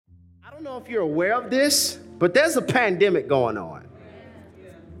I don't know if you're aware of this, but there's a pandemic going on,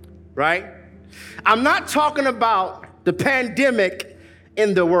 right? I'm not talking about the pandemic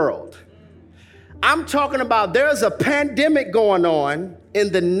in the world. I'm talking about there's a pandemic going on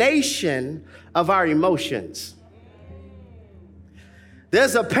in the nation of our emotions.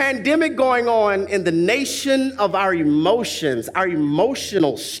 There's a pandemic going on in the nation of our emotions, our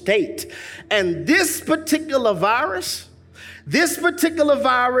emotional state. And this particular virus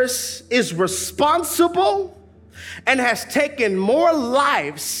is responsible and has taken more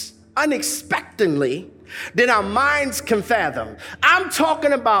lives unexpectedly than our minds can fathom. I'm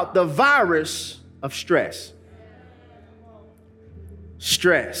talking about the virus of stress.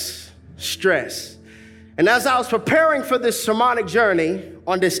 Stress. And as I was preparing for this sermonic journey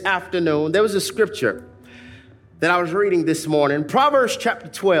on this afternoon, there was a scripture that I was reading this morning, Proverbs chapter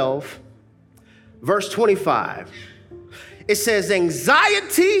 12, verse 25. It says,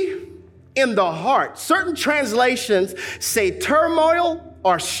 anxiety in the heart. Certain translations say turmoil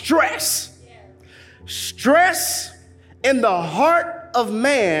or stress. Stress in the heart of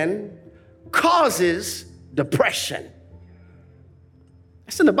man causes depression.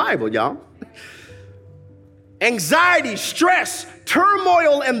 That's in the Bible, y'all. Anxiety, stress,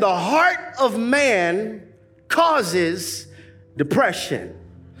 turmoil in the heart of man causes depression.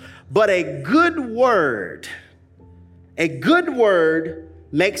 But a good word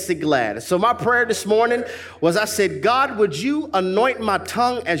makes it glad. So my prayer this morning was, I said, God, would you anoint my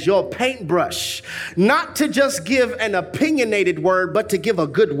tongue as your paintbrush, not to just give an opinionated word, but to give a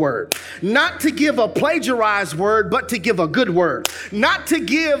good word, not to give a plagiarized word, but to give a good word, not to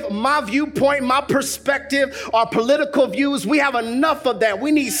give my viewpoint, my perspective, or political views. We have enough of that.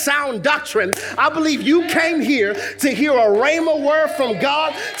 We need sound doctrine. I believe you came here to hear a rhema word from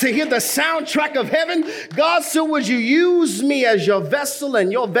God, to hear the soundtrack of heaven. God, so would you use me as your vessel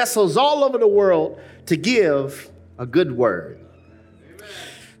and your vessels all over the world to give a good word.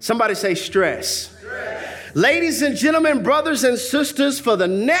 Somebody say stress. Ladies and gentlemen, brothers and sisters, for the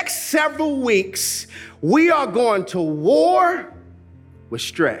next several weeks, we are going to war with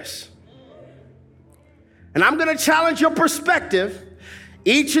stress. And I'm going to challenge your perspective.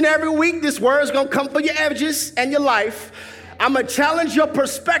 Each and every week, this word is going to come for your edges and your life. I'm going to challenge your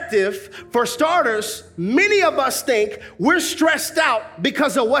perspective. For starters, many of us think we're stressed out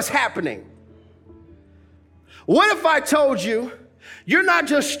because of what's happening. What if I told you you're not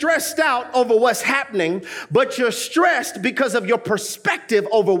just stressed out over what's happening, but you're stressed because of your perspective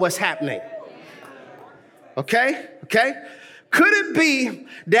over what's happening? Okay? Could it be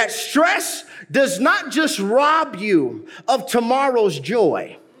that stress does not just rob you of tomorrow's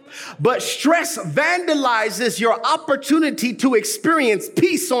joy, but stress vandalizes your opportunity to experience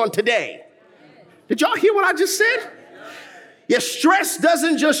peace on today? Did y'all hear what I just said? Yes, stress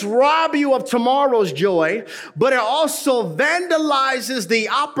doesn't just rob you of tomorrow's joy, but it also vandalizes the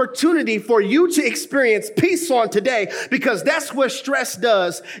opportunity for you to experience peace on today, because that's what stress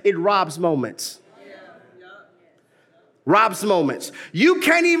does. It robs moments. Robs moments. You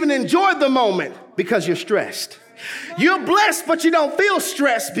can't even enjoy the moment because you're stressed. You're blessed, but you don't feel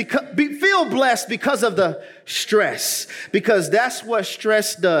stressed feel blessed because of the stress. Because that's what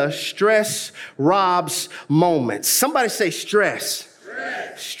stress does. Stress robs moments. Somebody say stress.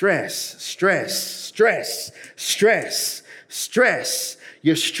 Stress.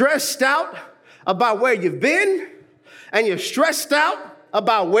 You're stressed out about where you've been, and you're stressed out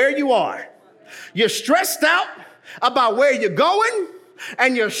about where you are. You're stressed out about where you're going,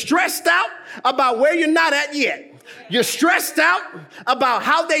 and you're stressed out about where you're not at yet. You're stressed out about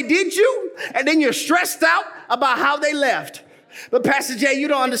how they did you, and then you're stressed out about how they left. But Pastor Jay, you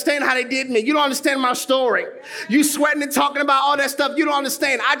don't understand how they did me. You don't understand my story. You sweating and talking about all that stuff. You don't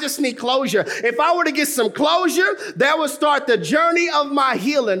understand. I just need closure. If I were to get some closure, that would start the journey of my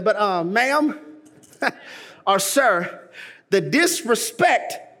healing. But ma'am or sir, the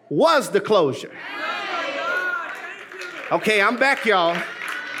disrespect was the closure. Okay, I'm back, y'all.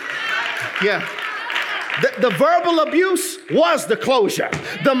 Yeah. The verbal abuse was the closure.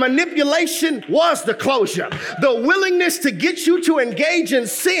 The manipulation was the closure. The willingness to get you to engage in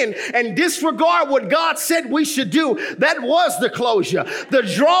sin and disregard what God said we should do, that was the closure. The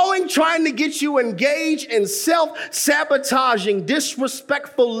drawing, trying to get you engaged in self-sabotaging,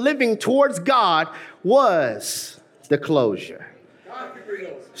 disrespectful living towards God, was the closure.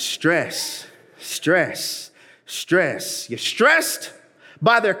 Stress. You're stressed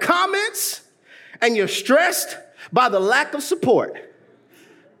by their comments, and you're stressed by the lack of support.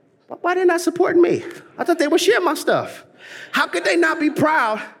 Why didn't they support me? I thought they would share my stuff. How could they not be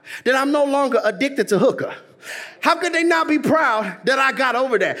proud that I'm no longer addicted to hookah? How could they not be proud that I got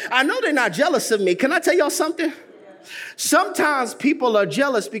over that? I know they're not jealous of me. Can I tell y'all something? Sometimes people are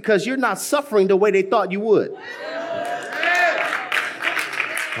jealous because you're not suffering the way they thought you would.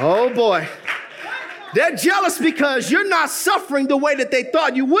 Oh boy. They're jealous because you're not suffering the way that they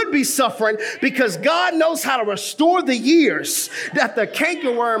thought you would be suffering, because God knows how to restore the years that the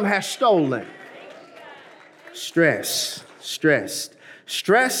cankerworm has stolen. Stressed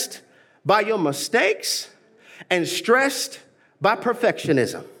by your mistakes and stressed by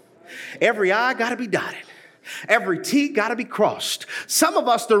perfectionism. Every I got to be dotted. Every T got to be crossed. Some of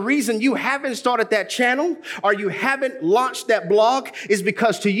us, the reason you haven't started that channel or you haven't launched that blog is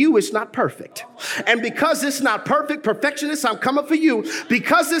because to you it's not perfect. And because it's not perfect, perfectionist, I'm coming for you.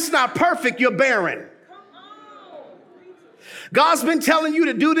 Because it's not perfect, you're barren. God's been telling you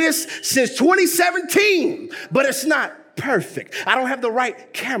to do this since 2017, but it's not perfect. I don't have the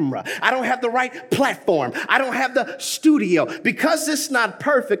right camera. I don't have the right platform. I don't have the studio. Because it's not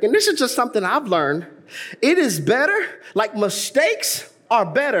perfect, and this is just something I've learned, it is better, like mistakes are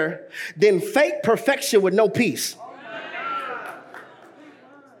better than fake perfection with no peace.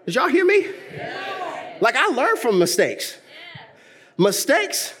 Did y'all hear me? Like, I learned from mistakes.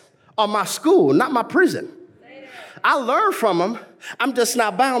 Mistakes are my school, not my prison. I learn from them. I'm just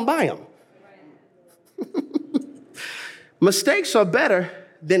not bound by them. Mistakes are better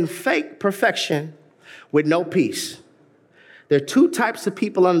than fake perfection with no peace. There are two types of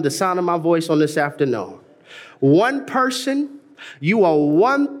people under the sound of my voice on this afternoon. One person, you are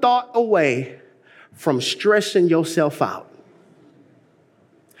one thought away from stressing yourself out.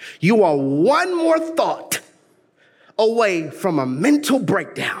 You are one more thought away from a mental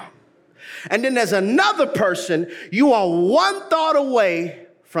breakdown. And then there's another person, you are one thought away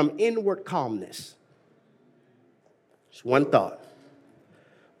from inward calmness. Just one thought.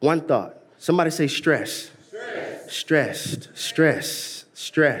 One thought. Somebody say stress. Stressed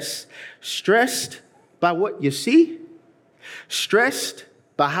by what you see. Stressed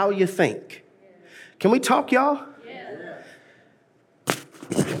by how you think. Can we talk, y'all? Yeah.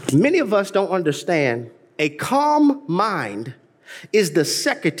 Many of us don't understand a calm mind is the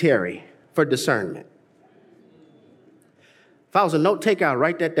secretary for discernment. If I was a note taker, I'd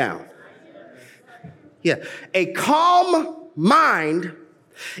write that down. Yeah. A calm mind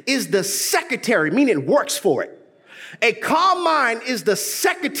is the secretary, meaning it works for it. A calm mind is the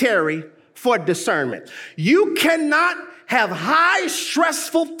secretary for discernment. You cannot have high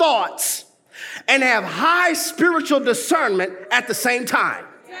stressful thoughts and have high spiritual discernment at the same time.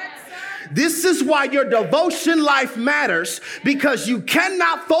 This is why your devotion life matters, because you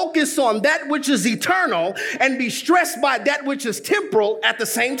cannot focus on that which is eternal and be stressed by that which is temporal at the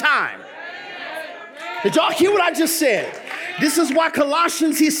same time. Did y'all hear what I just said? This is why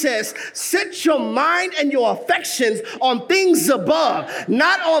Colossians, he says, set your mind and your affections on things above,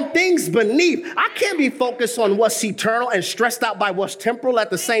 not on things beneath. I can't be focused on what's eternal and stressed out by what's temporal at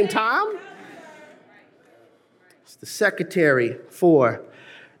the same time. It's the secretary for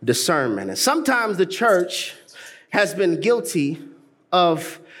discernment. And sometimes the church has been guilty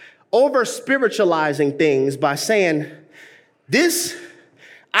of over spiritualizing things by saying,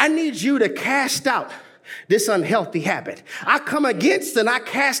 I need you to cast out this unhealthy habit. I come against and I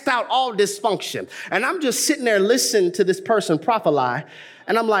cast out all dysfunction. And I'm just sitting there listening to this person prophesy,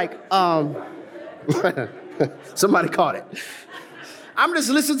 and I'm like, somebody caught it. I'm just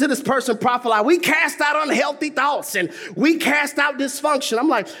listening to this person prophesy. We cast out unhealthy thoughts and we cast out dysfunction. I'm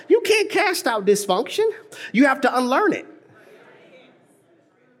like, you can't cast out dysfunction. You have to unlearn it.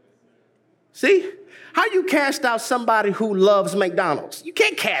 See? How you cast out somebody who loves McDonald's? You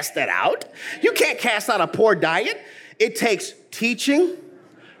can't cast that out. You can't cast out a poor diet. It takes teaching,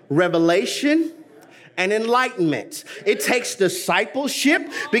 revelation, and enlightenment. It takes discipleship,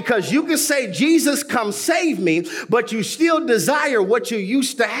 because you can say, Jesus, come save me, but you still desire what you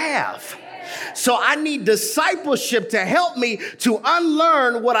used to have. So I need discipleship to help me to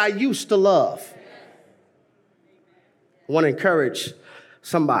unlearn what I used to love. I want to encourage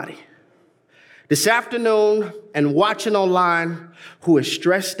somebody this afternoon and watching online who is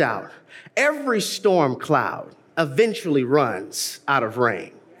stressed out. Every storm cloud eventually runs out of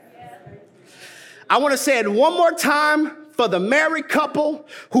rain. I want to say it one more time for the married couple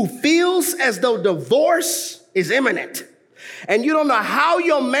who feels as though divorce is imminent. and you don't know how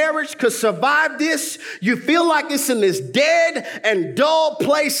your marriage could survive this, you feel like it's in this dead and dull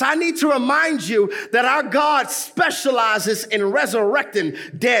place, I need to remind you that our God specializes in resurrecting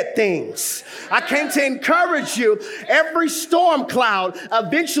dead things. I came to encourage you, every storm cloud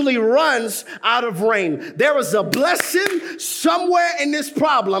eventually runs out of rain. There is a blessing somewhere in this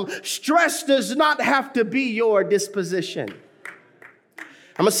problem. Stress does not have to be your disposition.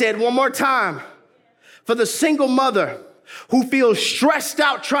 I'm going to say it one more time. For the single mother who feels stressed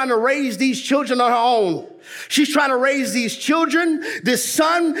out trying to raise these children on her own. She's trying to raise these children, this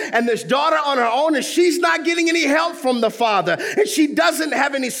son and this daughter on her own, and she's not getting any help from the father, and she doesn't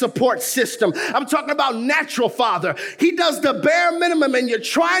have any support system. I'm talking about natural father. He does the bare minimum, and you're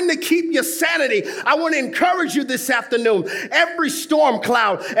trying to keep your sanity. I want to encourage you this afternoon. Every storm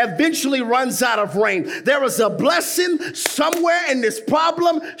cloud eventually runs out of rain. There is a blessing somewhere in this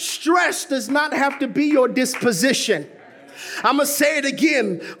problem. Stress does not have to be your disposition. I'm going to say it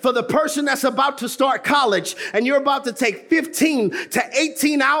again for the person that's about to start college and you're about to take 15 to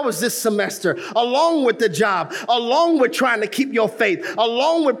 18 hours this semester, along with the job, along with trying to keep your faith,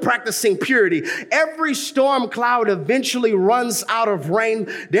 along with practicing purity. Every storm cloud eventually runs out of rain.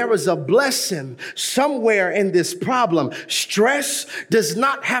 There is a blessing somewhere in this problem. Stress does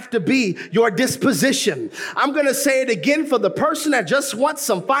not have to be your disposition. I'm going to say it again for the person that just wants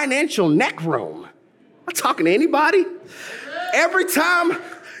some financial neck room. I'm talking to anybody. Every time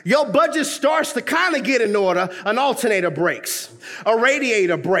your budget starts to kind of get in order, an alternator breaks, a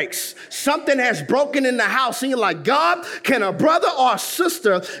radiator breaks, something has broken in the house, and you're like, God, can a brother or a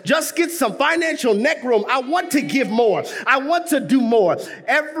sister just get some financial neck room? I want to give more. I want to do more.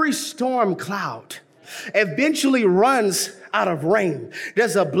 Every storm cloud eventually runs out of rain.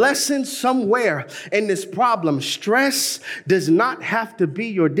 There's a blessing somewhere in this problem. Stress does not have to be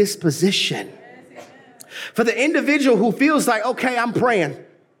your disposition. For the individual who feels like, okay, I'm praying,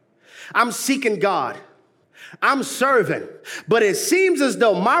 I'm seeking God, I'm serving, but it seems as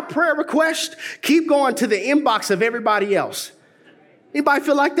though my prayer requests keep going to the inbox of everybody else. Anybody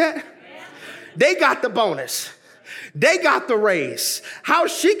feel like that? They got the bonus. They got the raise. How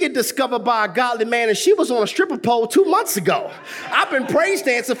she get discovered by a godly man, and she was on a stripper pole 2 months ago. I've been praise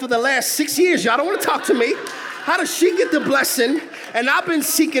dancing for the last 6 years. Y'all don't want to talk to me. How does she get the blessing? And I've been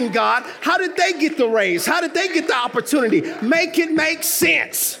seeking God. How did they get the raise? How did they get the opportunity? Make it make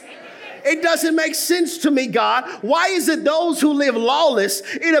sense. It doesn't make sense to me, God. Why is it those who live lawless,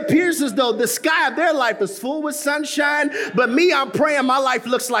 it appears as though the sky of their life is full with sunshine, but me, I'm praying, my life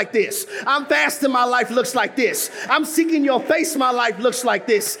looks like this. I'm fasting, my life looks like this. I'm seeking your face, my life looks like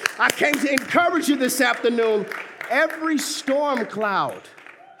this. I came to encourage you this afternoon. Every storm cloud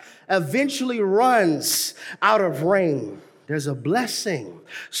eventually runs out of rain. There's a blessing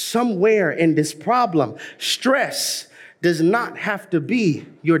somewhere in this problem. Stress does not have to be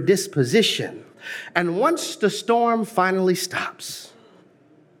your disposition. And once the storm finally stops,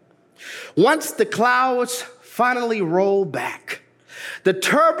 once the clouds finally roll back, the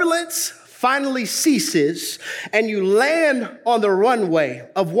turbulence finally ceases, and you land on the runway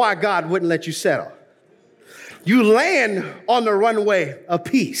of why God wouldn't let you settle. You land on the runway of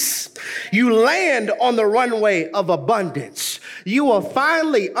peace. You land on the runway of abundance. You will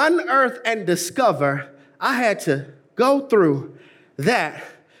finally unearth and discover, I had to go through that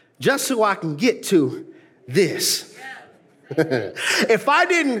just so I can get to this. If I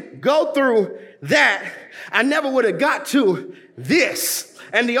didn't go through that, I never would have got to this.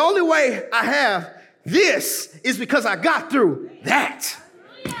 And the only way I have this is because I got through that.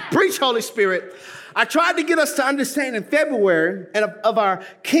 Preach, Holy Spirit. I tried to get us to understand in February of our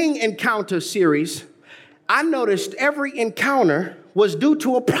King Encounter series, I noticed every encounter was due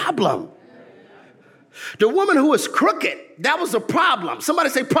to a problem. The woman who was crooked, that was a problem. Somebody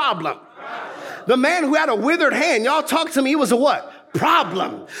say problem. The man who had a withered hand, y'all talk to me, it was a what?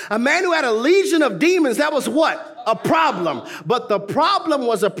 Problem. A man who had a legion of demons, that was what? A problem. But the problem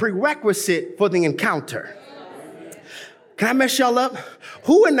was a prerequisite for the encounter. Can I mess y'all up?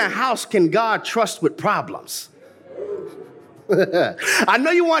 Who in the house can God trust with problems? I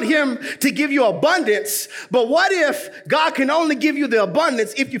know you want him to give you abundance, but what if God can only give you the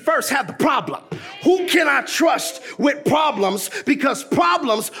abundance if you first have the problem? Who can I trust with problems? Because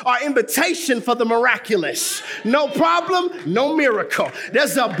problems are invitation for the miraculous. No problem, no miracle.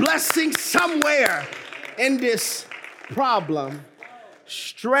 There's a blessing somewhere in this problem.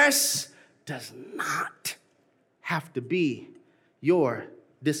 Stress does not have to be your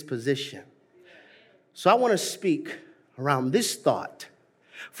disposition. So I want to speak around this thought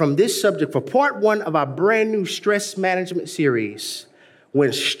from this subject for part 1 of our brand new stress management series,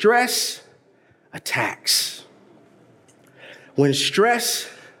 When Stress Attacks. When stress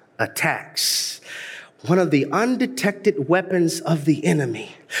attacks, one of the undetected weapons of the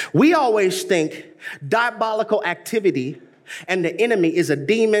enemy. We always think diabolical activity and the enemy is a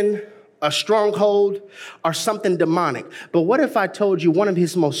demon, a stronghold, or something demonic. But what if I told you one of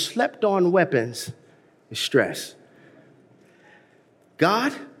his most slept on weapons is stress?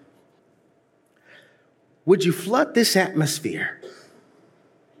 God, would you flood this atmosphere?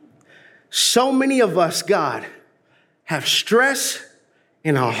 So many of us, God, have stress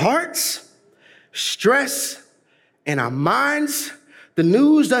in our hearts, stress in our minds. The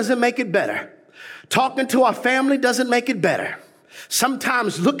news doesn't make it better. Talking to our family doesn't make it better.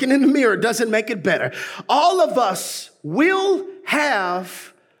 Sometimes looking in the mirror doesn't make it better. All of us will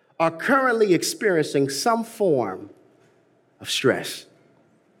have, are currently experiencing some form of stress.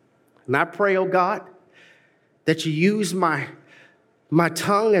 And I pray, oh God, that you use my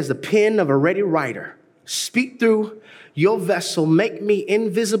tongue as the pen of a ready writer. Speak through your vessel, make me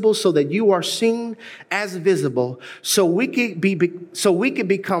invisible so that you are seen as visible, so we could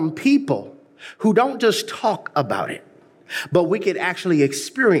become people who don't just talk about it, but we could actually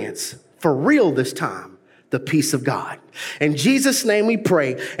experience for real this time the peace of God. In Jesus' name we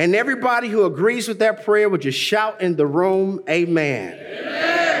pray. And everybody who agrees with that prayer would just shout in the room, amen.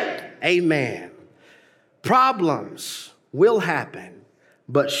 Amen. Amen. Problems will happen,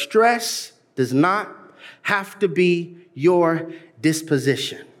 but stress does not have to be your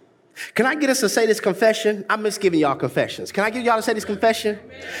disposition. Can I get us to say this confession? I miss giving y'all confessions. Can I get y'all to say this confession?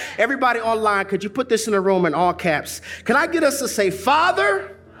 Amen. Everybody online, could you put this in the room in all caps? Can I get us to say,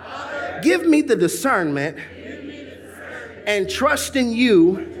 Father, give me the discernment and trust in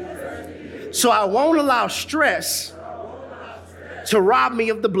you so I won't allow stress to rob me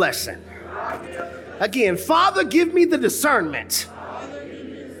of the blessing. Again, Father, give me the discernment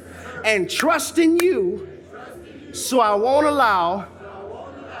and trust in you so I won't allow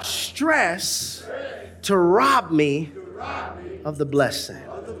stress to rob me of the blessing.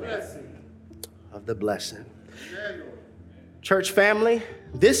 Of the blessing. Church family,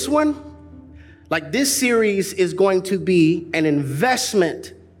 this series is going to be an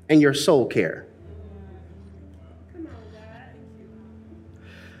investment in your soul care.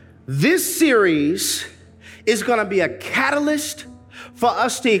 This series is going to be a catalyst for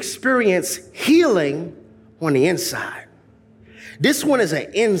us to experience healing on the inside. This one is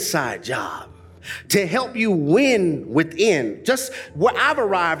an inside job to help you win within. Just where I've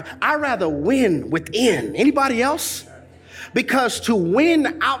arrived, I'd rather win within. Anybody else? Because to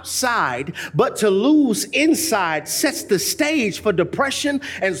win outside, but to lose inside sets the stage for depression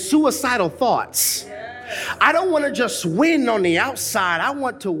and suicidal thoughts. I don't want to just win on the outside. I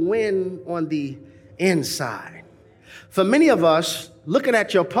want to win on the inside. For many of us, looking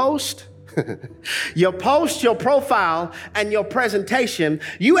at your post, your profile, and your presentation,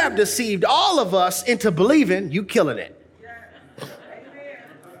 you have deceived all of us into believing you killing it.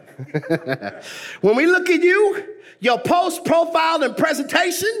 When we look at you, your post, profile, and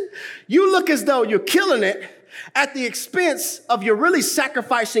presentation, you look as though you're killing it at the expense of you're really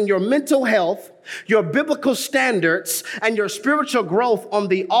sacrificing your mental health, your biblical standards, and your spiritual growth on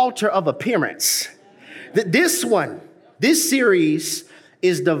the altar of appearance. This series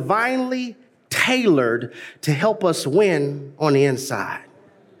is divinely tailored to help us win on the inside.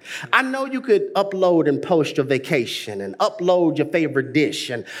 I know you could upload and post your vacation and upload your favorite dish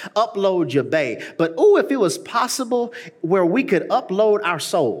and upload your bae, but if it was possible where we could upload our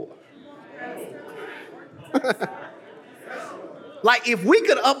soul. Like if we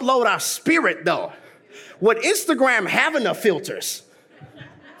could upload our spirit though, would Instagram have enough filters?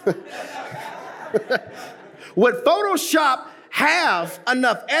 Would Photoshop have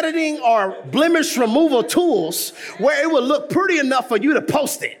enough editing or blemish removal tools where it would look pretty enough for you to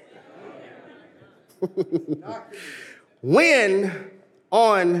post it? Win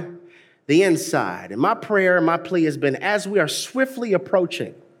on the inside. And my prayer and my plea has been, as we are swiftly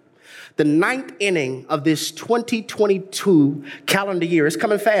approaching the 9th inning of this 2022 calendar year, it's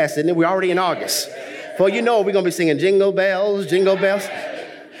coming fast, isn't it? We're already in August. Before you know it, we're going to be singing jingle bells, jingle bells.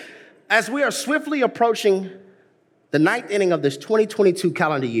 As we are swiftly approaching the 9th inning of this 2022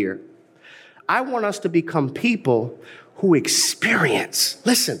 calendar year, I want us to become people who experience,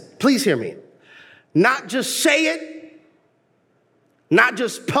 listen, please hear me, not just say it, not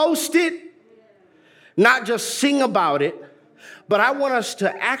just post it, not just sing about it, but I want us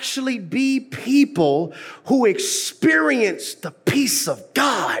to actually be people who experience the peace of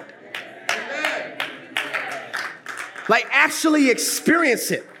God. Like actually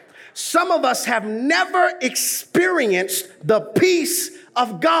experience it. Some of us have never experienced the peace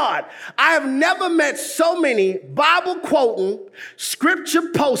of God. I have never met so many Bible quoting,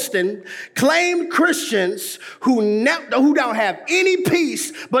 scripture posting, claimed Christians who don't have any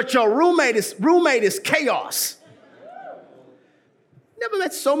peace, but your roommate is chaos. Never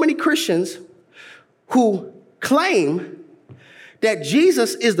met so many Christians who claim that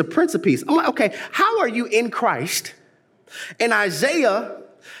Jesus is the Prince of Peace. I'm like, okay, how are you in Christ? And Isaiah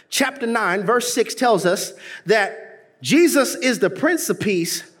chapter 9, verse 6 tells us that Jesus is the Prince of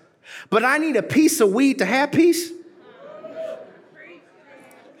Peace, but I need a piece of weed to have peace.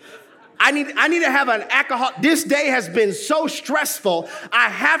 I need to have an alcohol. This day has been so stressful. I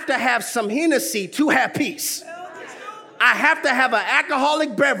have to have some Hennessy to have peace. I have to have an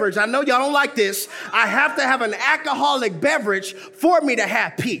alcoholic beverage. I know y'all don't like this. I have to have an alcoholic beverage for me to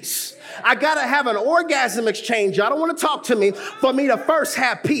have peace. I got to have an orgasm exchange. Y'all don't want to talk to me for me to first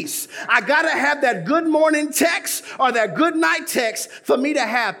have peace. I got to have that good morning text or that good night text for me to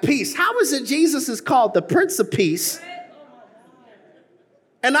have peace. How is it Jesus is called the Prince of Peace?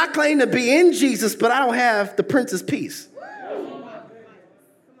 And I claim to be in Jesus, but I don't have the Prince's peace.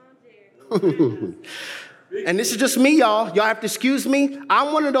 And this is just me, y'all. Y'all have to excuse me.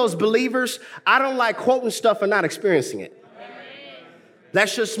 I'm one of those believers. I don't like quoting stuff and not experiencing it.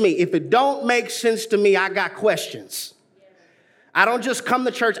 That's just me. If it don't make sense to me, I got questions. I don't just come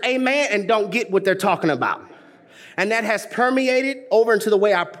to church, amen, and don't get what they're talking about. And that has permeated over into the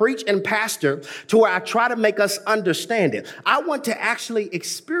way I preach and pastor to where I try to make us understand it. I want to actually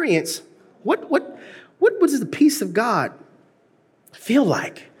experience what does the peace of God feel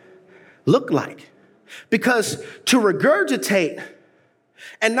like, look like? Because to regurgitate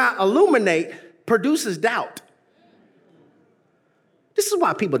and not illuminate produces doubt. This is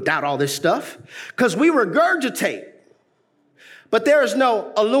why people doubt all this stuff, because we regurgitate, but there is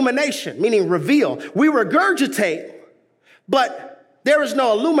no illumination, meaning reveal. We regurgitate, but there is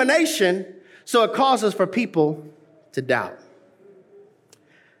no illumination, so it causes for people to doubt.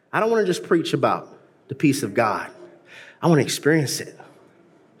 I don't want to just preach about the peace of God. I want to experience it.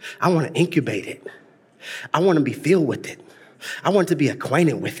 I want to incubate it. I want to be filled with it. I want to be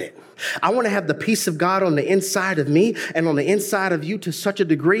acquainted with it. I want to have the peace of God on the inside of me and on the inside of you to such a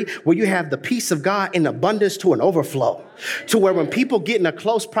degree where you have the peace of God in abundance to an overflow, to where when people get in a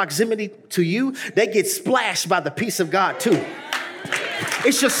close proximity to you, they get splashed by the peace of God too.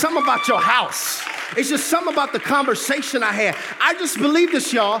 It's just something about your house. It's just something about the conversation I had. I just believe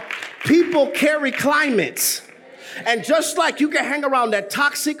this, y'all. People carry climates. And just like you can hang around that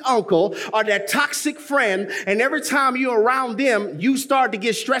toxic uncle or that toxic friend, and every time you're around them, you start to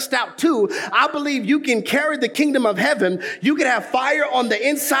get stressed out too, I believe you can carry the kingdom of heaven. You can have fire on the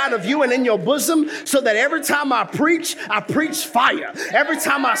inside of you and in your bosom, so that every time I preach fire. Every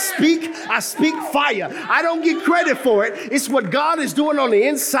time I speak fire. I don't get credit for it. It's what God is doing on the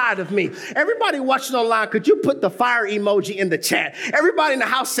inside of me. Everybody watching online, could you put the fire emoji in the chat? Everybody in the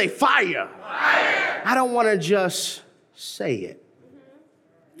house say fire. I don't want to just say it.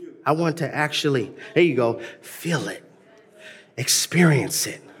 I want to actually, there you go, feel it, experience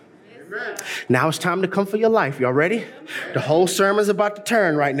it. Amen. Now it's time to come for your life. Y'all ready? The whole sermon's about to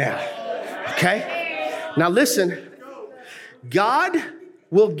turn right now. Okay? Now listen, God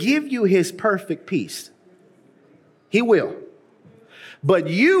will give you his perfect peace. He will. But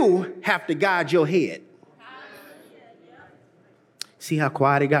you have to guide your head. See how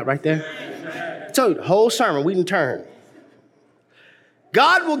quiet it got right there? So the whole sermon, we can turn.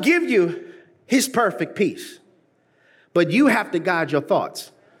 God will give you his perfect peace, but you have to guide your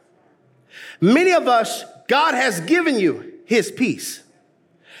thoughts. Many of us, God has given you his peace,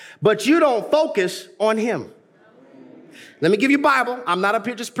 but you don't focus on him. Let me give you Bible. I'm not up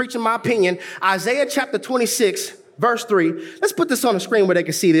here just preaching my opinion. Isaiah chapter 26, verse 3. Let's put this on the screen where they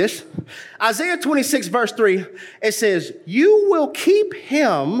can see this. Isaiah 26, verse 3, it says, you will keep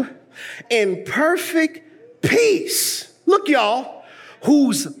him in perfect peace. Look, y'all,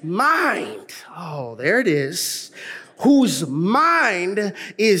 whose mind, oh, there it is, whose mind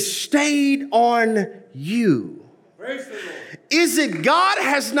is stayed on you. Praise the Lord. Is it God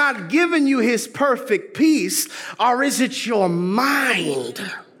has not given you his perfect peace, or is it your mind?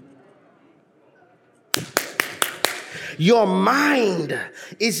 Your mind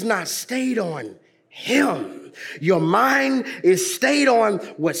is not stayed on him. Your mind is stayed on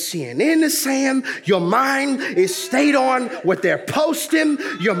what CNN is saying. Your mind is stayed on what they're posting.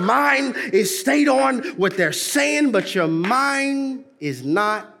 Your mind is stayed on what they're saying, but your mind is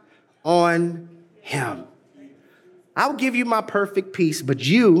not on him. I'll give you my perfect peace, but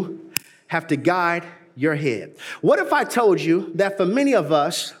you have to guide your head. What if I told you that for many of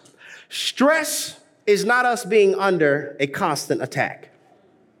us, stress is not us being under a constant attack?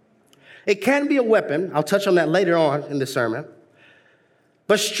 It can be a weapon. I'll touch on that later on in the sermon.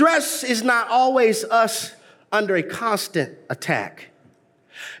 But stress is not always us under a constant attack.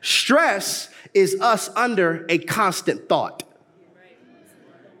 Stress is us under a constant thought.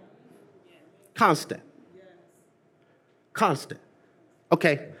 Constant.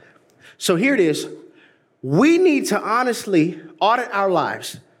 Okay, so here it is. We need to honestly audit our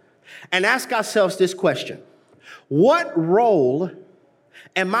lives and ask ourselves this question. What role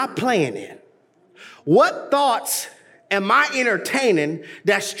am I playing in? What thoughts am I entertaining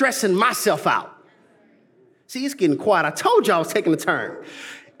that's stressing myself out? See, it's getting quiet. I told you I was taking a turn.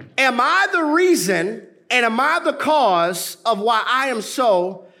 Am I the reason and am I the cause of why I am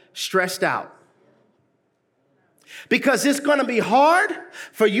so stressed out? Because it's going to be hard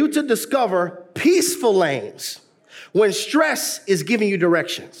for you to discover peaceful lanes when stress is giving you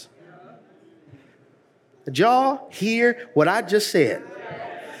directions. Did y'all hear what I just said?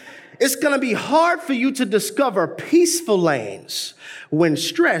 It's going to be hard for you to discover peaceful lanes when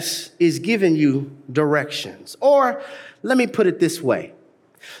stress is giving you directions. Or let me put it this way.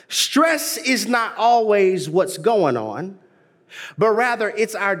 Stress is not always what's going on, but rather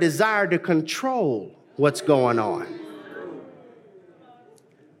it's our desire to control what's going on.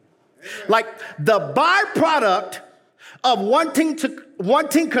 Like the byproduct of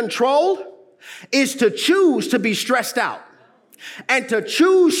wanting control is to choose to be stressed out. And to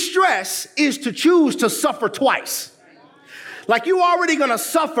choose stress is to choose to suffer twice. Like you already gonna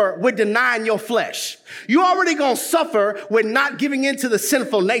suffer with denying your flesh. You already gonna suffer with not giving in to the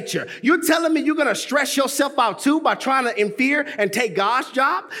sinful nature. You're telling me you're gonna stress yourself out too by trying to interfere and take God's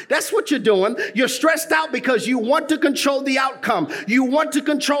job? That's what you're doing. You're stressed out because you want to control the outcome. You want to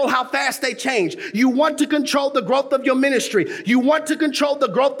control how fast they change. You want to control the growth of your ministry. You want to control the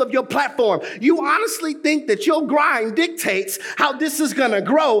growth of your platform. You honestly think that your grind dictates how this is gonna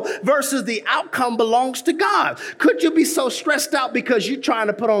grow versus the outcome belongs to God. Could you be so stressed out because you're trying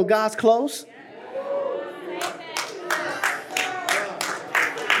to put on God's clothes?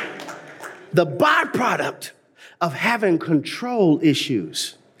 The byproduct of having control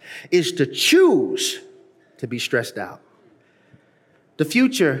issues is to choose to be stressed out. The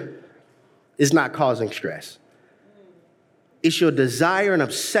future is not causing stress. It's your desire and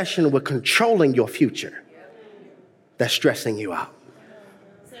obsession with controlling your future that's stressing you out.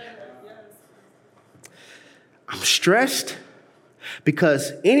 I'm stressed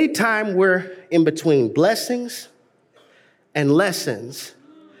because anytime we're in between blessings and lessons,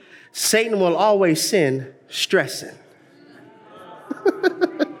 Satan will always send stressing.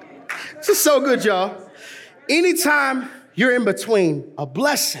 This is so good, y'all. Anytime you're in between a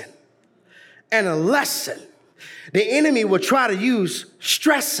blessing and a lesson, the enemy will try to use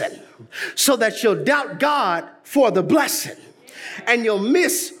stressing so that you'll doubt God for the blessing and you'll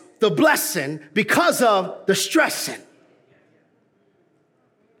miss the blessing because of the stressing.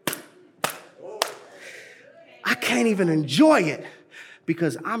 I can't even enjoy it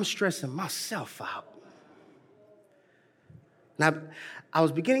because I'm stressing myself out. Now, I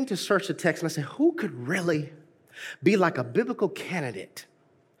was beginning to search the text and I said, who could really be like a biblical candidate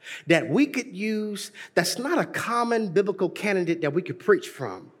that we could use that's not a common biblical candidate that we could preach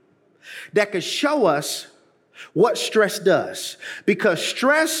from, that could show us what stress does? Because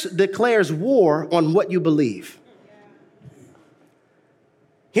stress declares war on what you believe.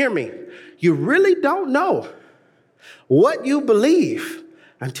 Hear me. You really don't know what you believe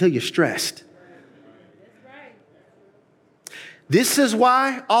until you're stressed. This is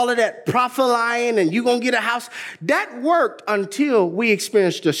why all of that prophesying and you're going to get a house, that worked until we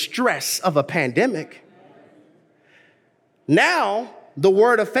experienced the stress of a pandemic. Now, the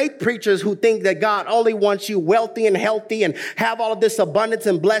word of faith preachers who think that God only wants you wealthy and healthy and have all of this abundance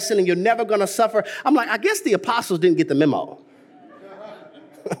and blessing and you're never going to suffer. I'm like, I guess the apostles didn't get the memo.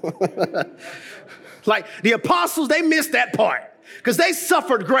 Like the apostles, they missed that part because they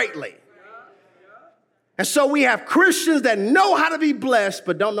suffered greatly. And so we have Christians that know how to be blessed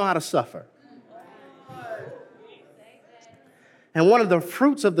but don't know how to suffer. And one of the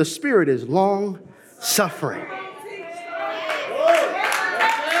fruits of the Spirit is long suffering.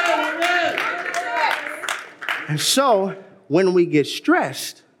 And so when we get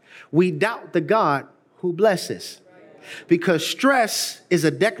stressed, we doubt the God who blesses. Because stress is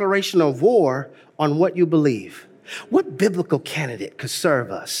a declaration of war on what you believe. What biblical candidate could serve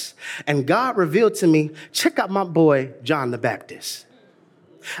us? And God revealed to me, check out my boy, John the Baptist.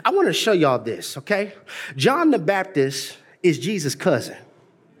 I want to show y'all this, okay? John the Baptist is Jesus' cousin.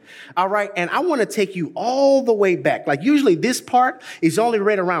 All right. And I want to take you all the way back. Like usually this part is only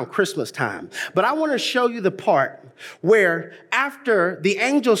read around Christmas time, but I want to show you the part where after the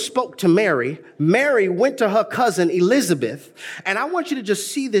angel spoke to Mary, Mary went to her cousin Elizabeth. And I want you to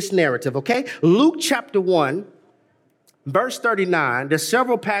just see this narrative, okay? Luke chapter 1, verse 39. There's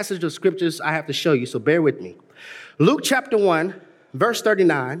several passages of scriptures I have to show you, so bear with me. Luke chapter 1, verse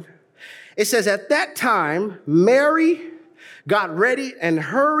 39. It says, at that time, Mary got ready and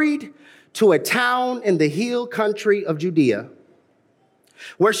hurried to a town in the hill country of Judea,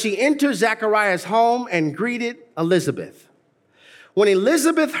 where she entered Zachariah's home and greeted Elizabeth. When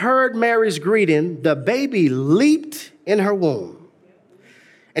Elizabeth heard Mary's greeting, the baby leaped in her womb.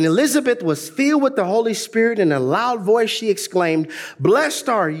 And Elizabeth was filled with the Holy Spirit. In a loud voice, she exclaimed, blessed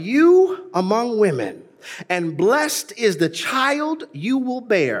are you among women, and blessed is the child you will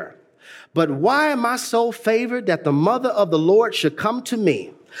bear. But why am I so favored that the mother of the Lord should come to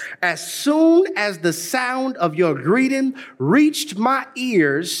me? As soon as the sound of your greeting reached my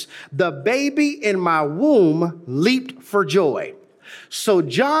ears, the baby in my womb leaped for joy. So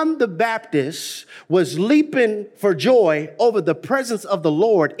John the Baptist was leaping for joy over the presence of the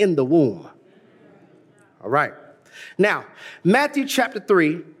Lord in the womb. All right. Now, Matthew chapter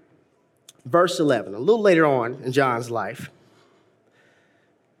 3, verse 11, a little later on in John's life.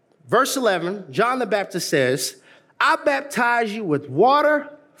 Verse 11, John the Baptist says, I baptize you with water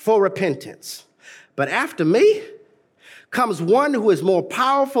for repentance. But after me comes one who is more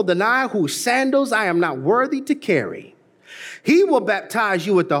powerful than I, whose sandals I am not worthy to carry. He will baptize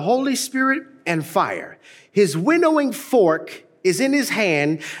you with the Holy Spirit and fire. His winnowing fork is in his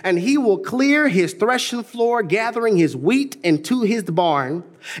hand, and he will clear his threshing floor, gathering his wheat into the barn,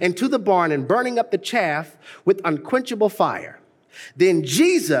 and burning up the chaff with unquenchable fire. Then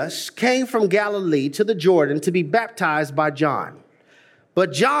Jesus came from Galilee to the Jordan to be baptized by John.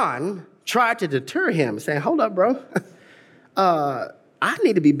 But John tried to deter him, saying, hold up, bro. I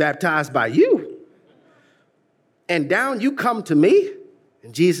need to be baptized by you. And down you come to me?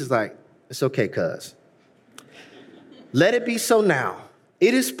 And Jesus is like, it's okay, cuz. Let it be so now.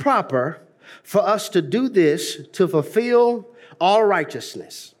 It is proper for us to do this to fulfill all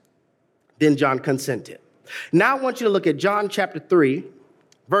righteousness. Then John consented. Now I want you to look at John chapter 3,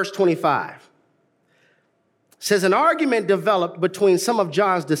 verse 25. It says an argument developed between some of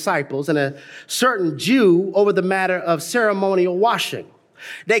John's disciples and a certain Jew over the matter of ceremonial washing.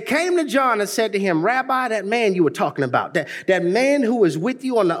 They came to John and said to him, Rabbi, that man you were talking about, that man who is with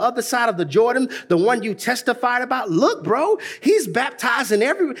you on the other side of the Jordan, the one you testified about, look, bro, he's baptizing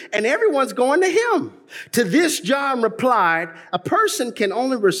and everyone's going to him. To this, John replied, a person can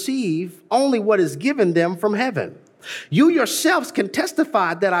only receive only what is given them from heaven. You yourselves can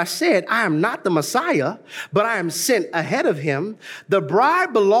testify that I said, I am not the Messiah, but I am sent ahead of him. The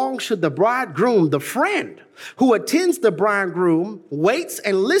bride belongs to the bridegroom. The friend who attends the bridegroom waits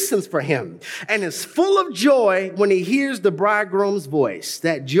and listens for him and is full of joy when he hears the bridegroom's voice.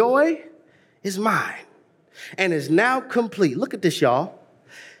 That joy is mine and is now complete. Look at this, y'all.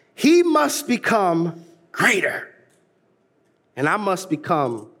 He must become greater and I must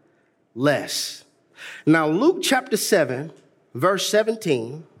become less. Now, Luke chapter 7, verse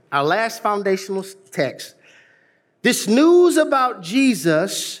 17, our last foundational text. This news about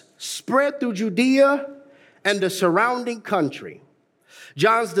Jesus spread through Judea and the surrounding country.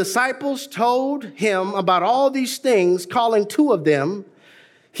 John's disciples told him about all these things, calling two of them.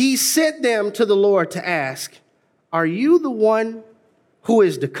 He sent them to the Lord to ask, are you the one who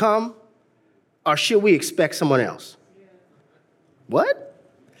is to come, or should we expect someone else? What?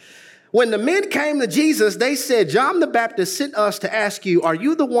 When the men came to Jesus, they said, John the Baptist sent us to ask you, are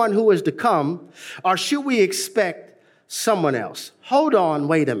you the one who is to come, or should we expect someone else? Hold on,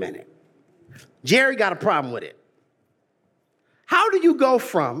 wait a minute. Jerry got a problem with it. How do you go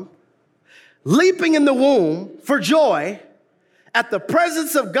from leaping in the womb for joy at the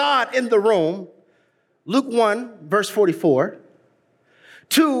presence of God in the room, Luke 1, verse 44,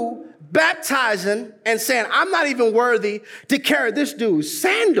 to baptizing and saying, I'm not even worthy to carry this dude's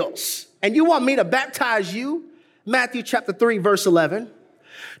sandals. And you want me to baptize you? Matthew chapter 3, verse 11.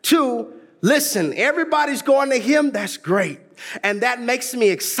 To listen, everybody's going to him. That's great. And that makes me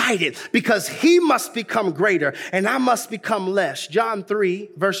excited because he must become greater and I must become less. John 3,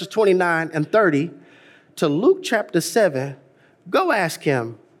 verses 29 and 30 to Luke chapter 7. Go ask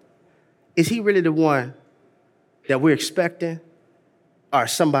him, is he really the one that we're expecting? Or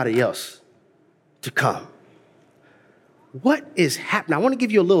somebody else to come? What is happening? I want to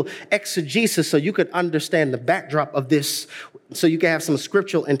give you a little exegesis so you could understand the backdrop of this, so you can have some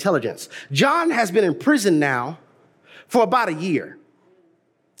scriptural intelligence. John has been in prison now for about a year.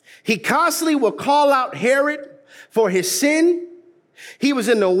 He constantly will call out Herod for his sin. He was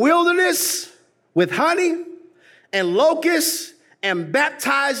in the wilderness with honey and locusts and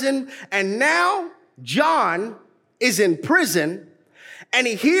baptizing. And now John is in prison and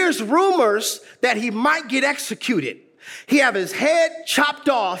he hears rumors that he might get executed. He have his head chopped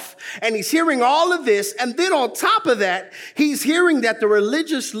off and he's hearing all of this. And then on top of that, he's hearing that the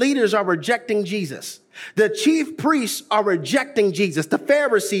religious leaders are rejecting Jesus. The chief priests are rejecting Jesus. The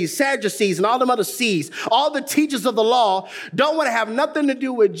Pharisees, Sadducees, and all them other C's, all the teachers of the law don't want to have nothing to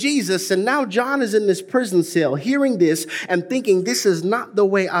do with Jesus. And now John is in this prison cell hearing this and thinking this is not the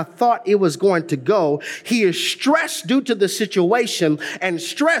way I thought it was going to go. He is stressed due to the situation, and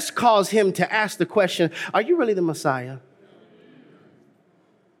stress caused him to ask the question, are you really the Messiah?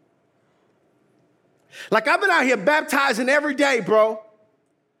 Like, I've been out here baptizing every day, bro.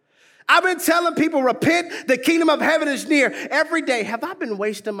 I've been telling people, repent, the kingdom of heaven is near every day. Have I been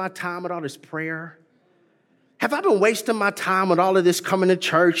wasting my time with all this prayer? Have I been wasting my time with all of this coming to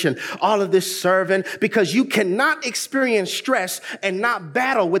church and all of this serving? Because you cannot experience stress and not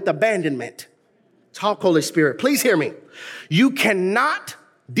battle with abandonment. Talk, Holy Spirit. Please hear me. You cannot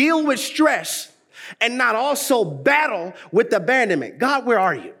deal with stress and not also battle with abandonment. God, where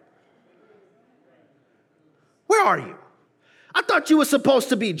are you? Where are you? I thought you were supposed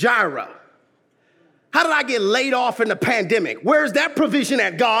to be Jireh. How did I get laid off in the pandemic? Where's that provision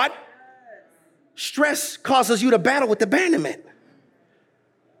at, God? Stress causes you to battle with abandonment.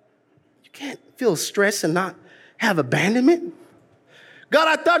 You can't feel stress and not have abandonment. God,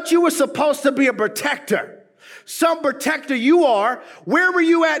 I thought you were supposed to be a protector. Some protector you are. Where were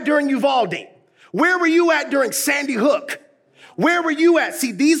you at during Uvalde? Where were you at during Sandy Hook? Where were you at?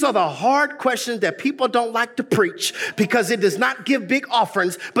 See, these are the hard questions that people don't like to preach because it does not give big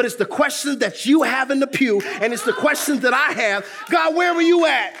offerings, but it's the questions that you have in the pew, and it's the questions that I have. God, where were you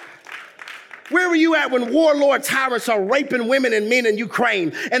at? Where were you at when warlord tyrants are raping women and men in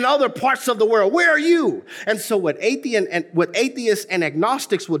Ukraine and other parts of the world? Where are you? And so what atheists and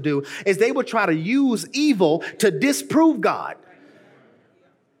agnostics will do is they will try to use evil to disprove God.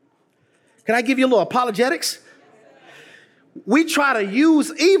 Can I give you a little apologetics? We try to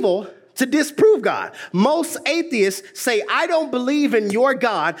use evil to disprove God. Most atheists say, I don't believe in your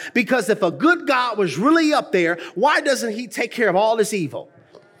God because if a good God was really up there, why doesn't he take care of all this evil?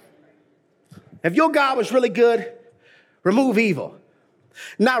 If your God was really good, remove evil.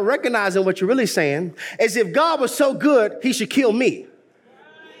 Not recognizing what you're really saying is if God was so good, he should kill me.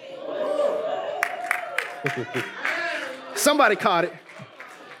 Somebody caught it.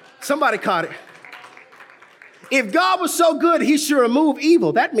 Somebody caught it. If God was so good, he should remove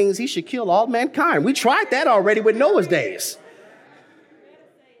evil. That means he should kill all mankind. We tried that already with Noah's days.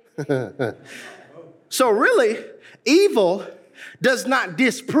 So really, evil does not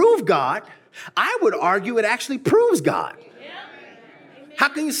disprove God. I would argue it actually proves God. How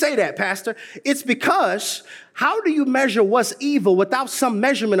can you say that, Pastor? It's because how do you measure what's evil without some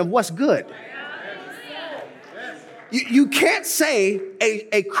measurement of what's good? You can't say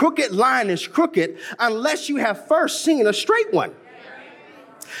a crooked line is crooked unless you have first seen a straight one.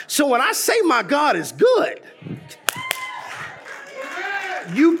 So when I say my God is good,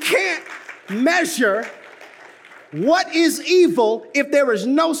 you can't measure what is evil if there is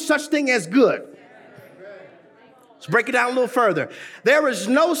no such thing as good. Let's break it down a little further. There is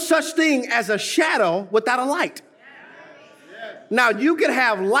no such thing as a shadow without a light. Now, you can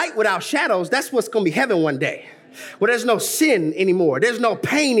have light without shadows. That's what's going to be heaven one day. Well, there's no sin anymore. There's no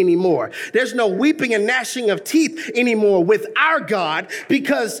pain anymore. There's no weeping and gnashing of teeth anymore with our God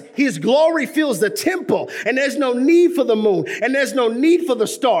because his glory fills the temple and there's no need for the moon and there's no need for the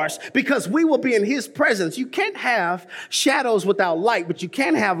stars because we will be in his presence. You can't have shadows without light, but you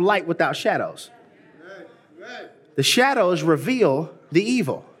can have light without shadows. The shadows reveal the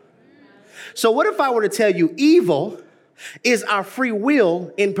evil. So what if I were to tell you evil is our free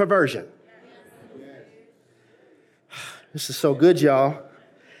will in perversion? This is so good, y'all.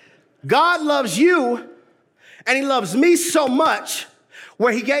 God loves you and he loves me so much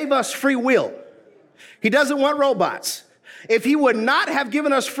where he gave us free will. He doesn't want robots. If he would not have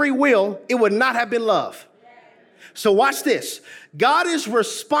given us free will, it would not have been love. So watch this. God is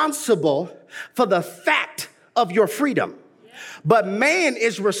responsible for the fact of your freedom, but man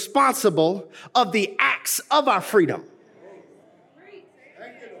is responsible of the acts of our freedom.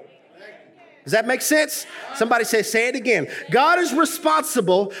 Does that make sense? Somebody say it again. God is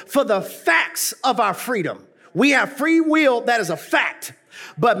responsible for the facts of our freedom. We have free will, that is a fact.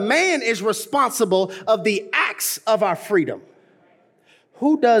 But man is responsible of the acts of our freedom.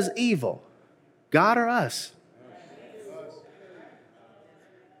 Who does evil? God or us?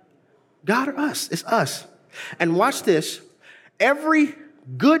 God or us? It's us. And watch this. Every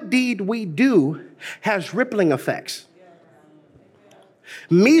good deed we do has rippling effects.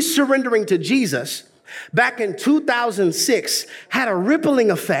 Me surrendering to Jesus back in 2006 had a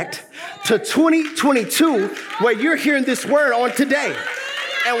rippling effect to 2022 where you're hearing this word on today.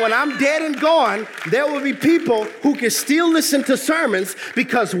 And when I'm dead and gone, there will be people who can still listen to sermons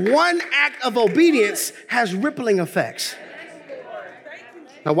because one act of obedience has rippling effects.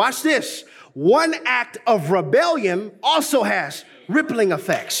 Now watch this. One act of rebellion also has rippling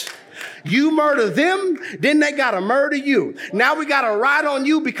effects. You murder them, then they got to murder you. Now we got to ride on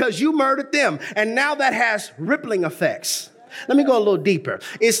you because you murdered them. And now that has rippling effects. Let me go a little deeper.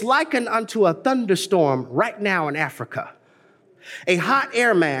 It's likened unto a thunderstorm right now in Africa. A hot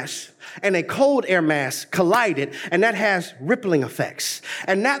air mass and a cold air mass collided, and that has rippling effects.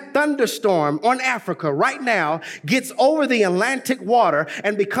 And that thunderstorm on Africa right now gets over the Atlantic water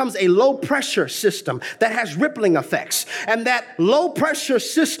and becomes a low pressure system that has rippling effects. And that low pressure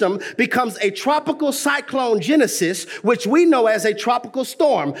system becomes a tropical cyclone genesis, which we know as a tropical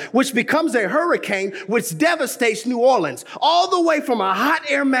storm, which becomes a hurricane, which devastates New Orleans. All the way from a hot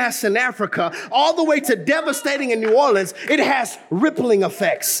air mass in Africa, all the way to devastating in New Orleans, it has rippling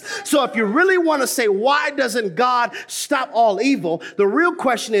effects. So if you really want to say, why doesn't God stop all evil? The real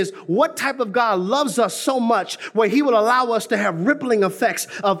question is, what type of God loves us so much where he will allow us to have rippling effects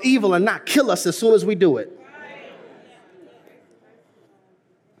of evil and not kill us as soon as we do it?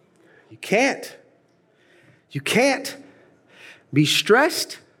 You can't be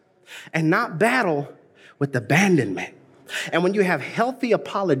stressed and not battle with abandonment. And when you have healthy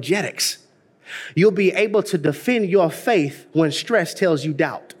apologetics, you'll be able to defend your faith when stress tells you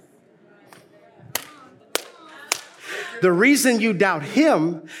doubt. The reason you doubt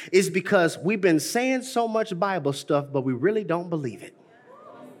him is because we've been saying so much Bible stuff, but we really don't believe it.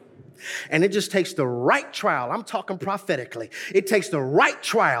 And it just takes the right trial. I'm talking prophetically. It takes the right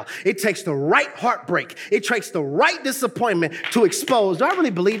trial. It takes the right heartbreak. It takes the right disappointment to expose. Do I really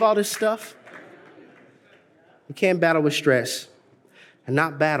believe all this stuff? You can't battle with stress and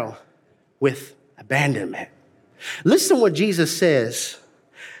not battle with abandonment. Listen to what Jesus says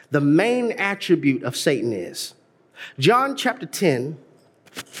the main attribute of Satan is. John chapter 10,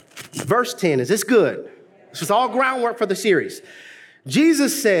 verse 10 is this good. This is all groundwork for the series.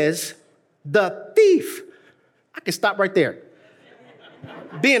 Jesus says, the thief, I can stop right there.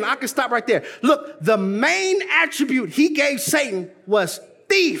 Ben, I can stop right there. Look, the main attribute he gave Satan was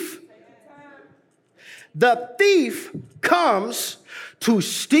thief. The thief comes to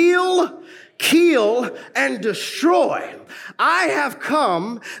steal, kill, and destroy. I have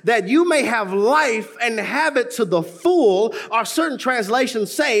come that you may have life and have it to the full, or certain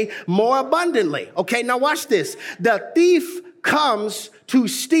translations say more abundantly. Okay, now watch this. The thief comes to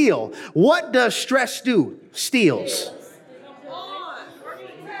steal. What does stress do? Steals.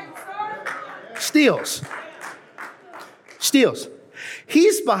 Steals. Steals.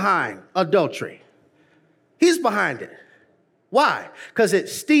 He's behind adultery. He's behind it. Why? Because it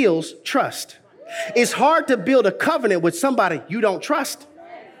steals trust. It's hard to build a covenant with somebody you don't trust.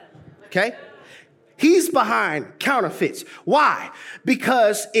 Okay? He's behind counterfeits. Why?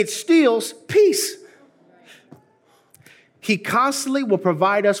 Because it steals peace. He constantly will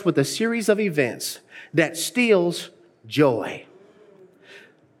provide us with a series of events that steals joy.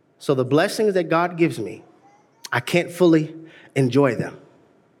 So the blessings that God gives me, I can't fully enjoy them.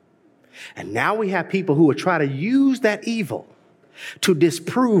 And now we have people who will try to use that evil to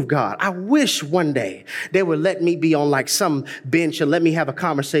disprove God. I wish one day they would let me be on like some bench and let me have a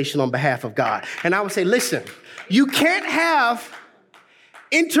conversation on behalf of God. And I would say, listen, you can't have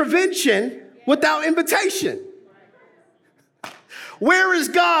intervention without invitation. Where is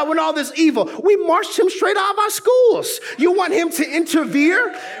God when all this evil? We marched him straight out of our schools. You want him to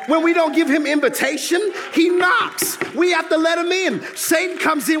interfere when we don't give him invitation? He knocks. We have to let him in. Satan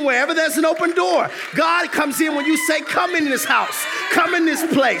comes in wherever there's an open door. God comes in when you say, come in this house, come in this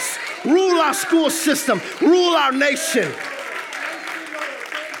place, rule our school system, rule our nation.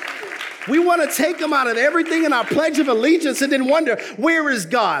 We want to take him out of everything in our Pledge of Allegiance and then wonder, where is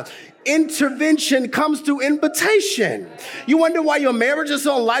God? Intervention comes through invitation. You wonder why your marriage is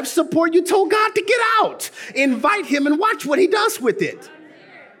on life support? You told God to get out. Invite him and watch what he does with it.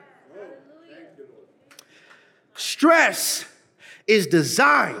 Stress is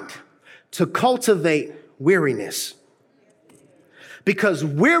designed to cultivate weariness because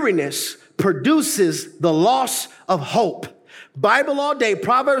weariness produces the loss of hope. Bible all day,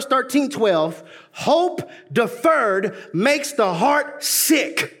 Proverbs 13:12, hope deferred makes the heart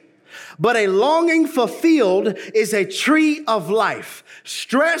sick, but a longing fulfilled is a tree of life.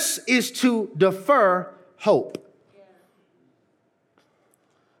 Stress is to defer hope.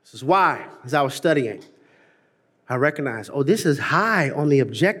 This is why, as I was studying, I recognized, this is high on the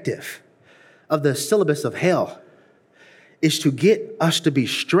objective of the syllabus of hell, is to get us to be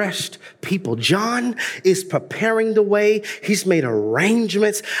stressed people. John is preparing the way. He's made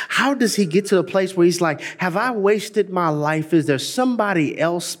arrangements. How does he get to the place where he's like, have I wasted my life? Is there somebody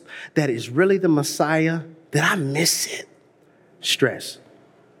else that is really the Messiah? Did I miss it? Stress.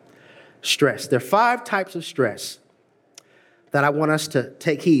 Stress. There are 5 types of stress that I want us to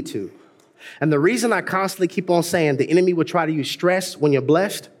take heed to. And the reason I constantly keep on saying the enemy will try to use stress when you're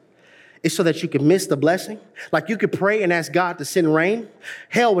blessed is so that you can miss the blessing. Like you could pray and ask God to send rain.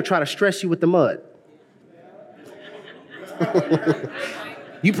 Hell would try to stress you with the mud.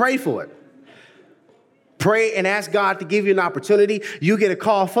 You pray for it. Pray and ask God to give you an opportunity. You get a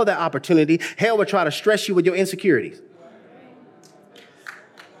call for that opportunity. Hell would try to stress you with your insecurities.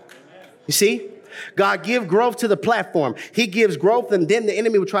 You see? God give growth to the platform. He gives growth, and then the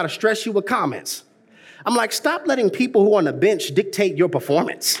enemy will try to stress you with comments. I'm like, stop letting people who are on the bench dictate your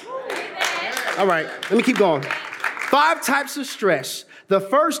performance. All right, let me keep going. 5 types of stress. The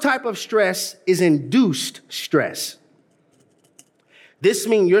first type of stress is induced stress. This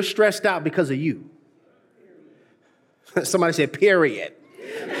means you're stressed out because of you. Somebody said, period.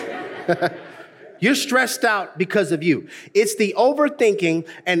 You're stressed out because of you. It's the overthinking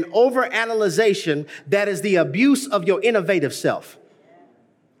and overanalyzation that is the abuse of your innovative self.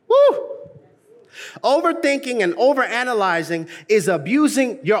 Woo! Overthinking and overanalyzing is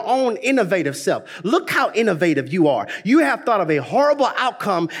abusing your own innovative self. Look how innovative you are. You have thought of a horrible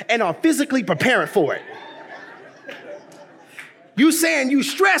outcome and are physically preparing for it. You saying you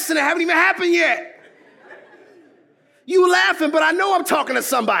stressed and it haven't even happened yet. You laughing, but I know I'm talking to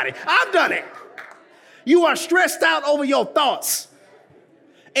somebody. I've done it. You are stressed out over your thoughts.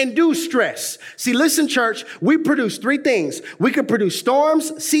 Induce stress. See, listen, church, we produce 3 things. We can produce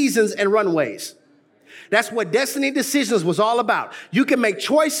storms, seasons, and runways. That's what Destiny Decisions was all about. You can make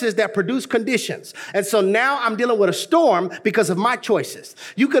choices that produce conditions. And so now I'm dealing with a storm because of my choices.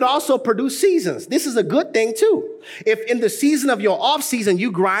 You could also produce seasons. This is a good thing too. If in the season of your off season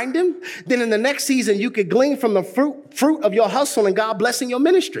you grinding, then in the next season you could glean from the fruit of your hustle and God blessing your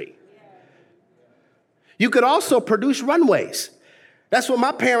ministry. You could also produce runways. That's what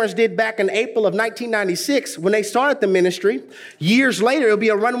my parents did back in April of 1996 when they started the ministry. Years later, it'll be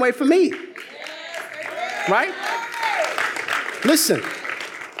a runway for me. Right? Listen,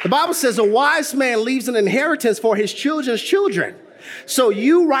 the Bible says a wise man leaves an inheritance for his children's children. So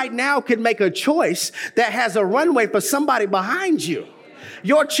you right now can make a choice that has a runway for somebody behind you.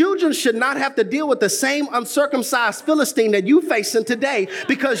 Your children should not have to deal with the same uncircumcised Philistine that you facing today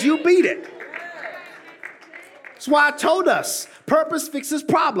because you beat it. That's why I told us, purpose fixes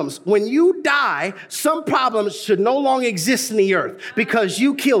problems. When you die, some problems should no longer exist in the earth because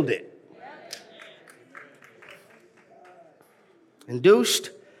you killed it.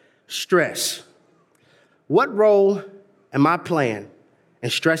 Induced stress. What role am I playing in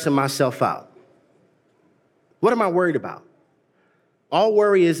stressing myself out? What am I worried about? All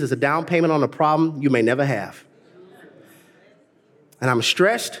worry is a down payment on a problem you may never have. And I'm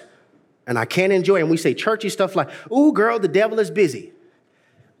stressed and I can't enjoy it. And we say churchy stuff like, ooh, girl, the devil is busy.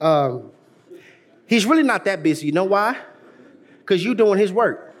 He's really not that busy. You know why? Because you're doing his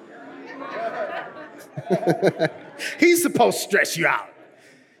work. He's supposed to stress you out.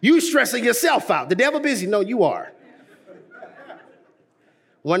 You stressing yourself out. The devil busy. No, you are.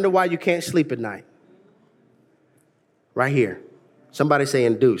 Wonder why you can't sleep at night. Right here. Somebody say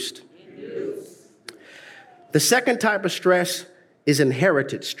induced. Induced. The second type of stress is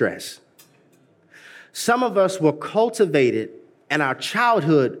inherited stress. Some of us were cultivated and our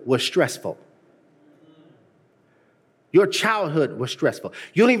childhood was stressful. Your childhood was stressful.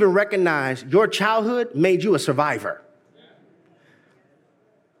 You don't even recognize your childhood made you a survivor.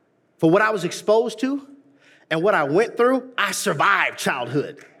 For what I was exposed to and what I went through, I survived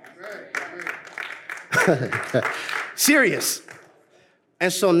childhood. Serious.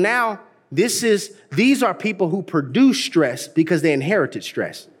 And so now these are people who produce stress because they inherited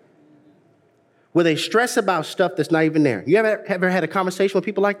stress. Where they stress about stuff that's not even there. You ever had a conversation with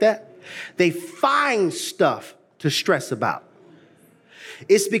people like that? They find stuff to stress about.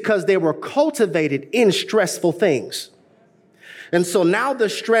 It's because they were cultivated in stressful things. And so now the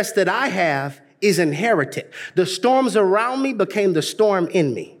stress that I have is inherited. The storms around me became the storm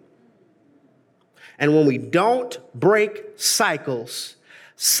in me. And when we don't break cycles,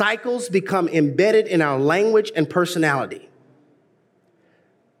 cycles become embedded in our language and personality.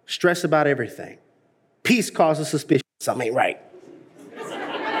 Stress about everything. Peace causes suspicion. Something ain't right.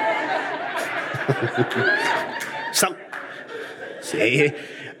 See,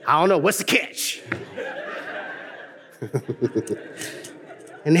 I don't know. What's the catch?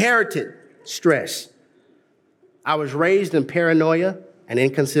 Inherited stress. I was raised in paranoia and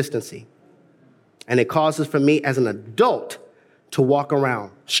inconsistency. And it causes for me as an adult to walk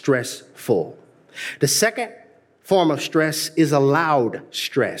around stressful. The second form of stress is allowed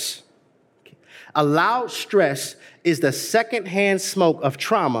stress. Allowed stress is the secondhand smoke of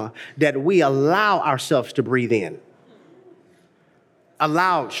trauma that we allow ourselves to breathe in.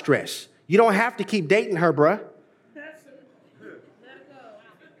 Allowed stress. You don't have to keep dating her, bruh.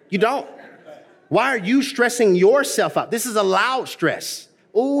 You don't. Why are you stressing yourself out? This is allowed stress.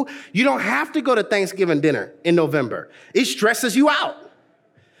 Ooh, you don't have to go to Thanksgiving dinner in November. It stresses you out.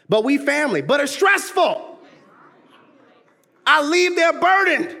 But we family, but it's stressful. I leave there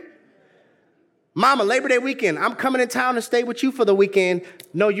burdened. Mama, Labor Day weekend, I'm coming in town to stay with you for the weekend.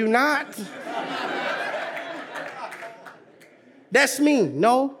 No, you're not. That's me.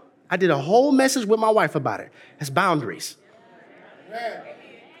 No, I did a whole message with my wife about it. That's boundaries.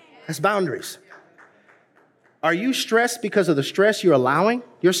 That's boundaries. Are you stressed because of the stress you're allowing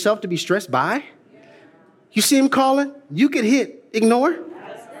yourself to be stressed by? You see him calling? You could hit ignore.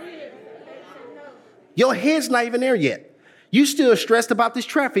 Your head's not even there yet. You still stressed about this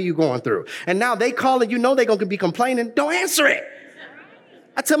traffic you're going through. And now they calling, you know they're going to be complaining. Don't answer it.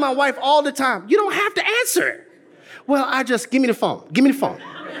 I tell my wife all the time, you don't have to answer it. Well, give me the phone. Give me the phone.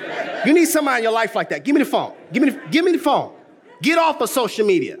 You need somebody in your life like that. Give me the phone. Give me the phone. Get off of social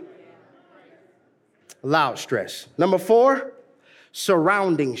media. Loud stress. Number 4,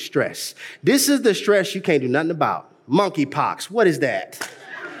 surrounding stress. This is the stress you can't do nothing about. Monkeypox. What is that?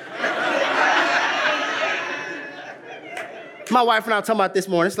 My wife and I were talking about this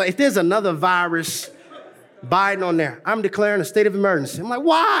morning. It's like, if there's another virus Biden on there, I'm declaring a state of emergency. I'm like,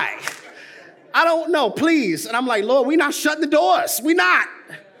 why? I don't know, please. And I'm like, Lord, we're not shutting the doors. We're not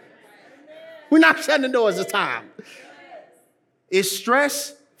shutting the doors this time. It's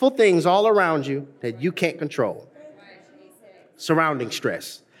stressful things all around you that you can't control. Surrounding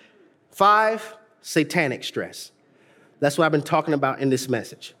stress. 5, satanic stress. That's what I've been talking about in this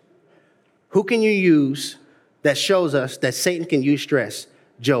message. Who can you use that shows us that Satan can use stress?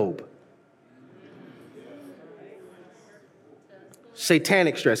 Job.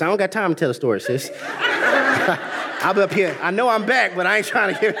 Satanic stress. I don't got time to tell the story, sis. I'll be up here. I know I'm back, but I ain't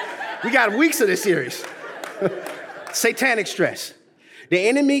trying to hear. We got weeks of this series. Satanic stress. The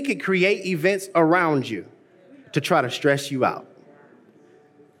enemy can create events around you to try to stress you out.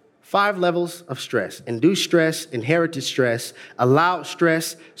 5 levels of stress: induced stress, inherited stress, allowed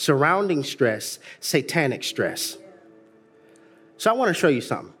stress, surrounding stress, satanic stress. So I want to show you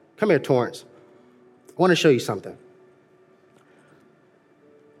something. Come here, Torrance. I want to show you something.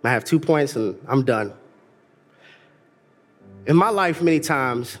 I have 2 points and I'm done. In my life, many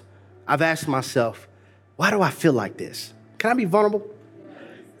times, I've asked myself, why do I feel like this? Can I be vulnerable?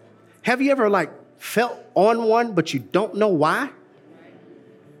 Have you ever felt on one, but you don't know why?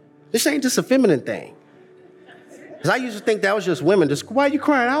 This ain't just a feminine thing. Because I used to think that was just women. Just, why are you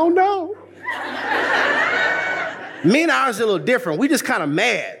crying? I don't know. Me and ours are a little different. We just kind of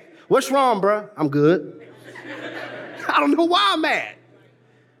mad. What's wrong, bro? I'm good. I don't know why I'm mad.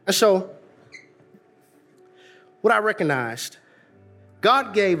 And so, what I recognized,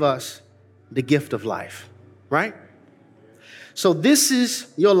 God gave us the gift of life, right? So this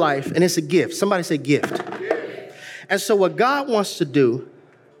is your life, and it's a gift. Somebody say gift. And so what God wants to do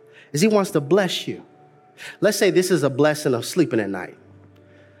is he wants to bless you. Let's say this is a blessing of sleeping at night.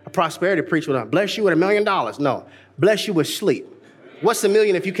 A prosperity preacher would bless you with $1 million. No, bless you with sleep. What's $1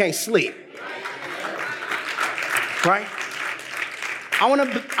 million if you can't sleep? Right? I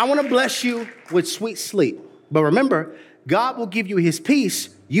want to bless you with sweet sleep. But remember, God will give you his peace.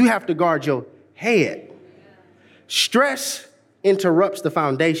 You have to guard your head. Stress interrupts the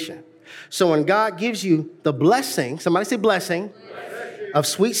foundation. So when God gives you the blessing, somebody say blessing, of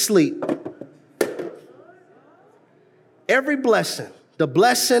sweet sleep, every blessing, the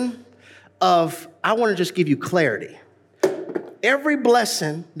blessing of, I want to just give you clarity. Every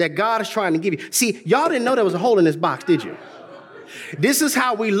blessing that God is trying to give you. See, y'all didn't know there was a hole in this box, did you? This is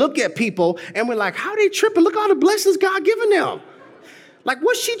how we look at people and we're like, how are they tripping? Look at all the blessings God giving them. Like,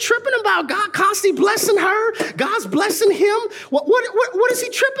 what's she tripping about? God constantly blessing her. God's blessing him. What is he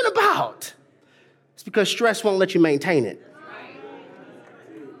tripping about? It's because stress won't let you maintain it.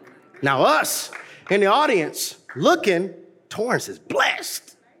 Now us in the audience looking, Torrance is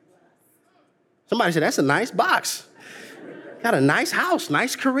blessed. Somebody said, that's a nice box. Got a nice house,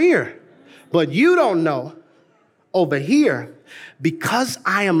 nice career. But you don't know over here, because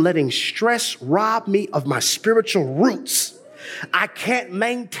I am letting stress rob me of my spiritual roots, I can't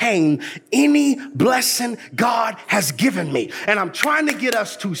maintain any blessing God has given me. And I'm trying to get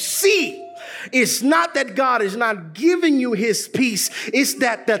us to see it's not that God is not giving you his peace. It's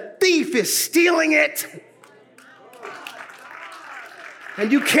that the thief is stealing it.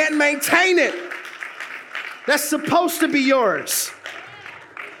 And you can't maintain it. That's supposed to be yours.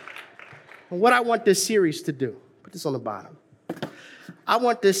 And what I want this series to do, put this on the bottom. I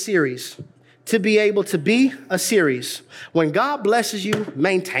want this series to be able to be a series. When God blesses you,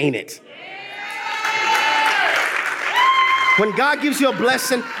 maintain it. When God gives you a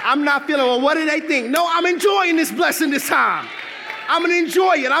blessing, I'm not feeling, well, what do they think? No, I'm enjoying this blessing this time. I'm going to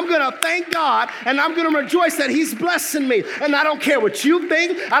enjoy it. I'm going to thank God, and I'm going to rejoice that he's blessing me. And I don't care what you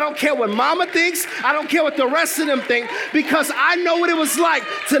think. I don't care what mama thinks. I don't care what the rest of them think, because I know what it was like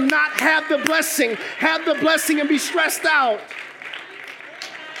to not have the blessing and be stressed out.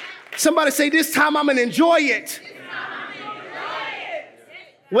 Somebody say, this time I'm going to enjoy it.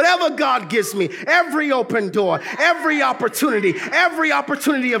 Whatever God gives me, every open door, every opportunity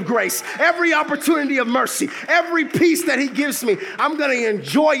of grace, every opportunity of mercy, every peace that he gives me, I'm going to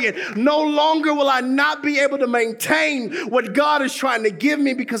enjoy it. No longer will I not be able to maintain what God is trying to give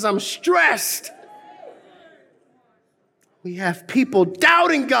me because I'm stressed. We have people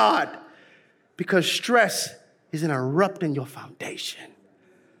doubting God because stress is interrupting your foundation.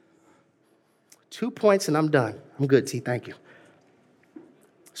 2 points and I'm done. I'm good, T. Thank you.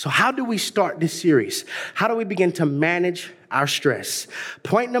 So how do we start this series? How do we begin to manage our stress?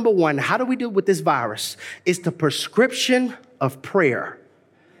 Point number 1, how do we deal with this virus? Is the prescription of prayer.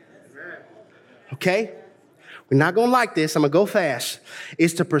 Okay? We're not going to like this. I'm going to go fast.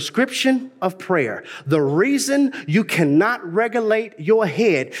 It's the prescription of prayer. The reason you cannot regulate your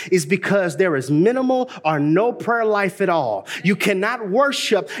head is because there is minimal or no prayer life at all. You cannot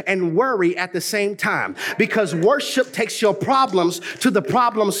worship and worry at the same time, because worship takes your problems to the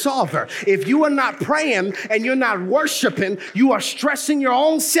problem solver. If you are not praying and you're not worshiping, you are stressing your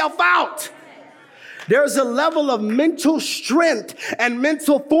own self out. There's a level of mental strength and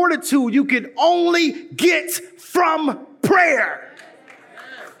mental fortitude you can only get from prayer.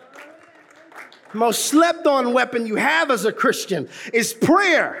 The most slept on weapon you have as a Christian is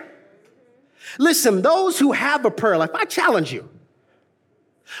prayer. Listen, those who have a prayer life, I challenge you.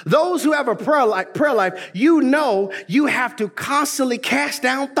 Those who have a prayer life, you know you have to constantly cast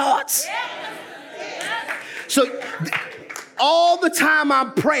down thoughts. So all the time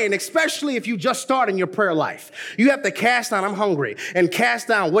I'm praying, especially if you just starting your prayer life, you have to cast down, I'm hungry, and cast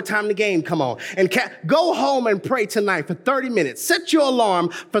down what time the game come on. And go home and pray tonight for 30 minutes. Set your alarm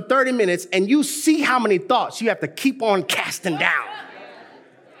for 30 minutes, and you see how many thoughts you have to keep on casting down.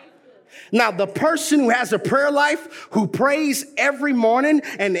 Now, the person who has a prayer life, who prays every morning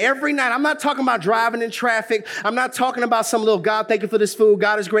and every night, I'm not talking about driving in traffic. I'm not talking about some little God, thank you for this food,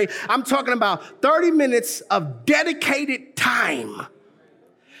 God is great. I'm talking about 30 minutes of dedicated time.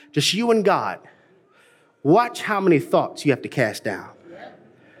 Just you and God. Watch how many thoughts you have to cast down.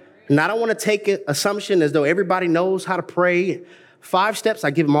 And I don't want to take an assumption as though everybody knows how to pray. 5 steps,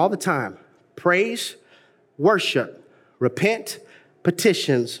 I give them all the time. Praise, worship, repent,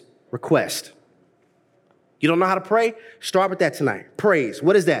 petitions, request. You don't know how to pray? Start with that tonight. Praise.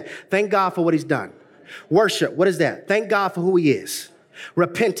 What is that? Thank God for what he's done. Worship. What is that? Thank God for who he is.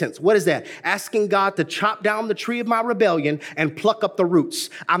 Repentance. What is that? Asking God to chop down the tree of my rebellion and pluck up the roots.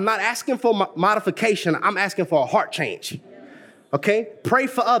 I'm not asking for modification. I'm asking for a heart change. Okay? Pray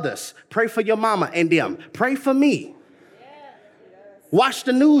for others. Pray for your mama and them. Pray for me. Watch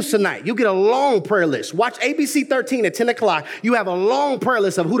the news tonight. You get a long prayer list. Watch ABC 13 at 10 o'clock. You have a long prayer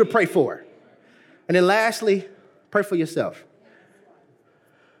list of who to pray for. And then lastly, pray for yourself.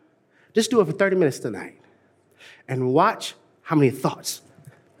 Just do it for 30 minutes tonight. And watch how many thoughts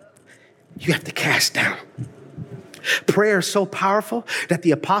you have to cast down. Prayer is so powerful that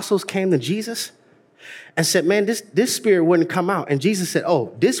the apostles came to Jesus and said, man, this spirit wouldn't come out. And Jesus said,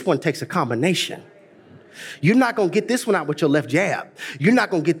 oh, this one takes a combination. You're not going to get this one out with your left jab. You're not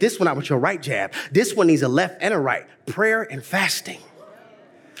going to get this one out with your right jab. This one needs a left and a right. Prayer and fasting.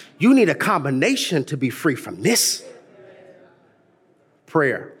 You need a combination to be free from this.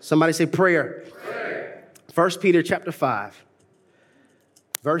 Prayer. Somebody say prayer. 1 Peter chapter 5,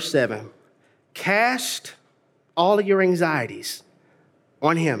 verse 7. Cast all of your anxieties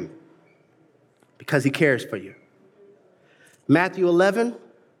on him because he cares for you. Matthew 11,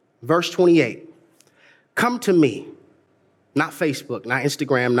 verse 28. Come to me, not Facebook, not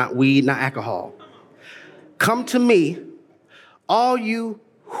Instagram, not weed, not alcohol. Come to me all you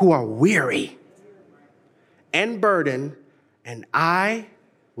who are weary and burdened, and I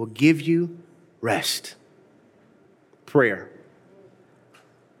will give you rest. Prayer.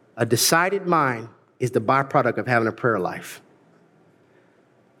 A decided mind is the byproduct of having a prayer life.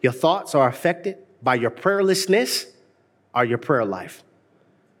 Your thoughts are affected by your prayerlessness or your prayer life,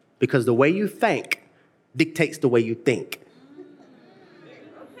 because the way you think dictates the way you think.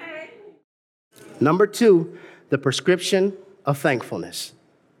 Okay. Number 2, the prescription of thankfulness.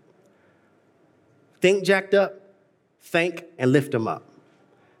 Think jacked up, thank and lift them up.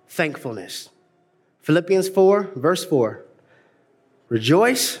 Thankfulness. Philippians 4, verse 4.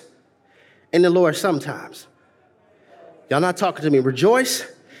 Rejoice in the Lord sometimes. Y'all not talking to me. Rejoice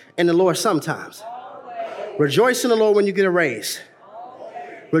in the Lord sometimes. Always. Rejoice in the Lord when you get a raise. Always.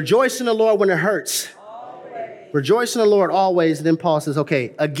 Rejoice in the Lord when it hurts. Always. Rejoice in the Lord always. And then Paul says,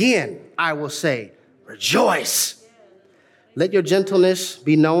 okay, again, I will say, rejoice. Let your gentleness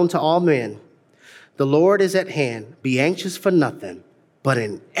be known to all men. The Lord is at hand. Be anxious for nothing, but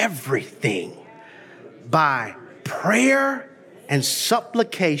in everything, by prayer and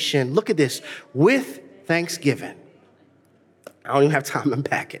supplication. Look at this. With thanksgiving. I don't even have time to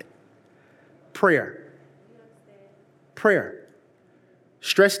unpack it. Prayer. Prayer.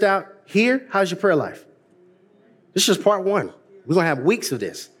 Stressed out here? How's your prayer life? This is just part 1. We're going to have weeks of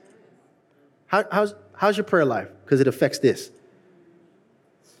this. How's your prayer life? Because it affects this.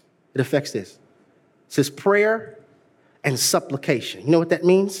 It affects this. It says prayer and supplication. You know what that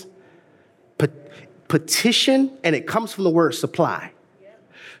means? Petition, and it comes from the word supply.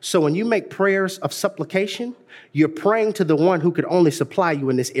 So when you make prayers of supplication, you're praying to the one who could only supply you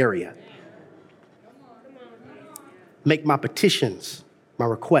in this area. Make my petitions, my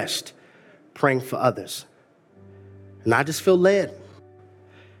request, praying for others. And I just feel led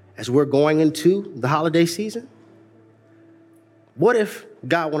as we're going into the holiday season. What if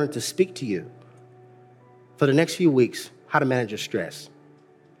God wanted to speak to you for the next few weeks, how to manage your stress?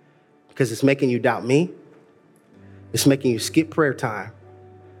 Because it's making you doubt me. It's making you skip prayer time.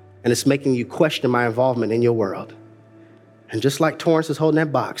 And it's making you question my involvement in your world. And just like Torrance is holding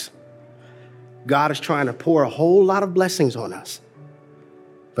that box, God is trying to pour a whole lot of blessings on us.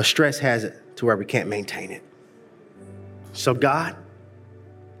 But stress has it to where we can't maintain it. So God,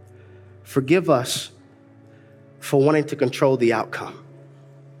 forgive us for wanting to control the outcome.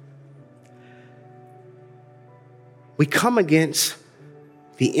 We come against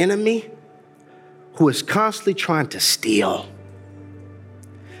the enemy who is constantly trying to steal.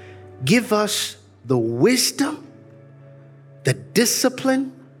 Give us the wisdom, the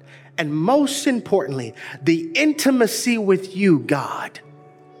discipline, and most importantly, the intimacy with you, God,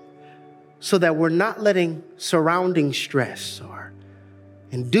 so that we're not letting surrounding stress or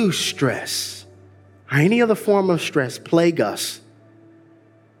induced stress or any other form of stress plague us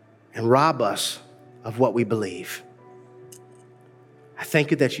and rob us of what we believe. I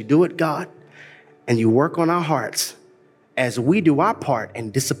thank you that you do it, God, and you work on our hearts as we do our part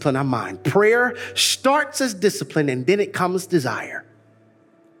and discipline our mind. Prayer starts as discipline, and then it comes desire.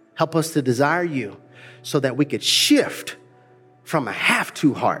 Help us to desire you so that we could shift from a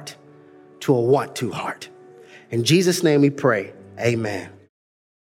have-to heart to a want-to heart. In Jesus' name we pray, amen.